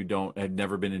 You have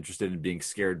never been interested in being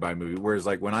scared by a movie. Whereas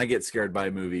when I get scared by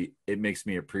a movie, it makes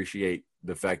me appreciate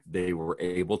the fact that they were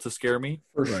able to scare me.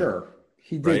 For sure.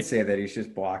 He did say that he's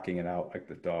just blocking it out like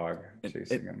the dog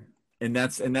chasing him. And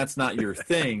that's not your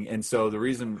thing. And so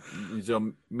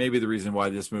maybe the reason why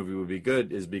this movie would be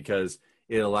good is because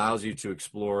it allows you to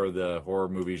explore the horror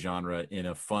movie genre in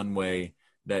a fun way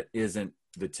that isn't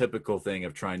the typical thing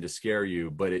of trying to scare you,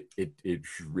 but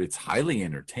it's highly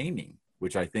entertaining,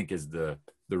 which I think is the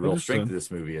real strength of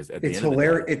this movie. Is at the end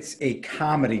hilarious. It's a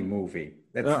comedy movie.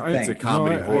 That's the thing. It's a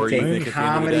comedy horror. It's a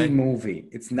comedy movie.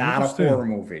 It's not a horror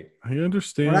movie. I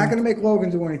understand. We're not going to make Logan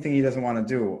do anything he doesn't want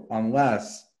to do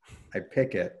unless I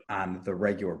pick it on the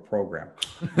regular program.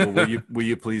 Well, will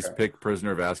you please pick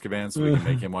Prisoner of Azkaban so we can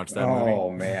make him watch that movie?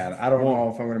 Oh man, I don't know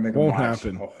if I'm going to make him watch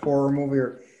a horror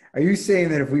movie. Are you saying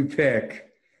that if we pick?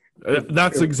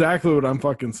 That's exactly what I'm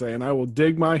fucking saying. I will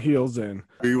dig my heels in.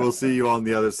 We will see you on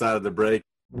the other side of the break.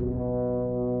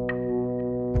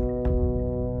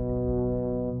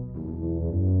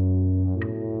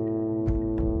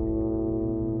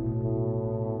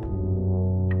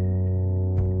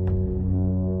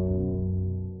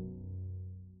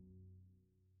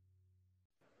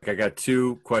 I got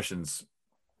two questions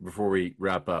before we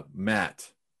wrap up.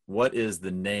 Matt, what is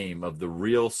the name of the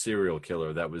real serial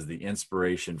killer that was the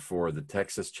inspiration for the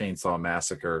Texas Chainsaw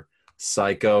Massacre,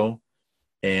 Psycho,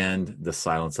 and The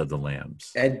Silence of the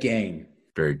Lambs? Ed Gein.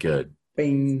 Very good.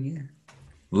 Bing.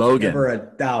 Logan, Never a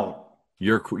doubt.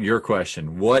 your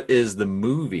question. What is the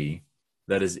movie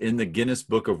that is in the Guinness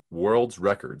Book of World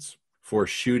Records for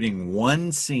shooting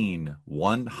one scene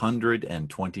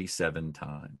 127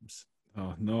 times?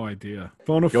 Oh, no idea.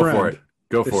 Phone a Go friend. for it.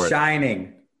 Go for The it.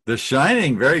 Shining. The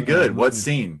Shining. Very good. What nice.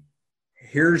 scene?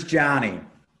 Here's Johnny.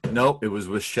 Nope, it was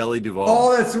with Shelley Duvall.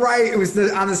 Oh, that's right. It was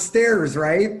on the stairs,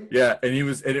 right? Yeah, and it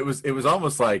was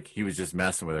almost like he was just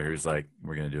messing with her. He was like,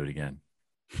 "We're gonna do it again."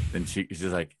 Then she's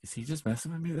just like, "Is he just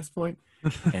messing with me at this point?"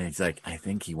 And he's like, "I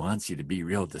think he wants you to be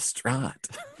real distraught."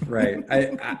 Right.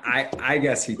 I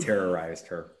guess he terrorized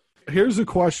her. Here's a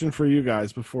question for you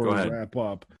guys before Go we ahead. wrap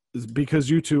up, is because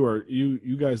you two are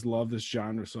you guys love this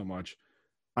genre so much.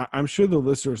 I'm sure the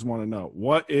listeners want to know,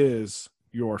 what is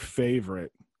your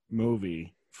favorite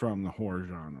movie from the horror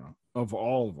genre of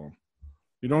all of them?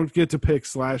 You don't get to pick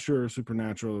slasher or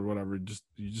supernatural or whatever.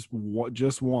 Just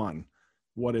one.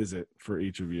 What is it for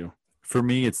each of you? For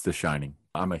me, it's The Shining.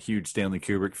 I'm a huge Stanley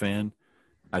Kubrick fan.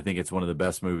 I think it's one of the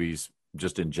best movies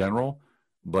just in general,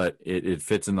 but it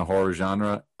fits in the horror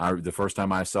genre. The first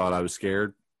time I saw it, I was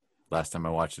scared. Last time I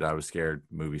watched it, I was scared.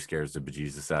 The movie scares the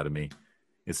bejesus out of me.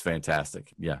 It's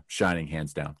fantastic. Yeah, Shining,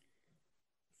 hands down.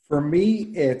 For me,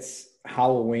 it's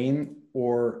Halloween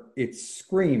or it's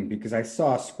Scream, because I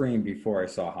saw Scream before I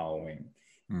saw Halloween.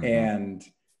 Mhm. And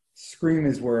Scream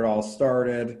is where it all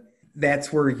started.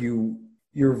 That's where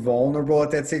you're vulnerable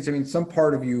at that stage. I mean, some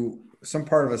part of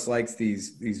us likes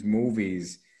these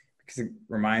movies because it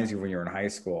reminds you when you're in high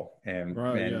school, and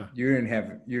Right, man, yeah. you didn't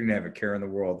have a care in the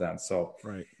world then. So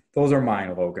Right. those are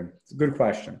mine, Logan. It's a good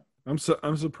question. I'm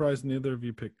surprised neither of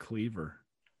you picked Cleaver.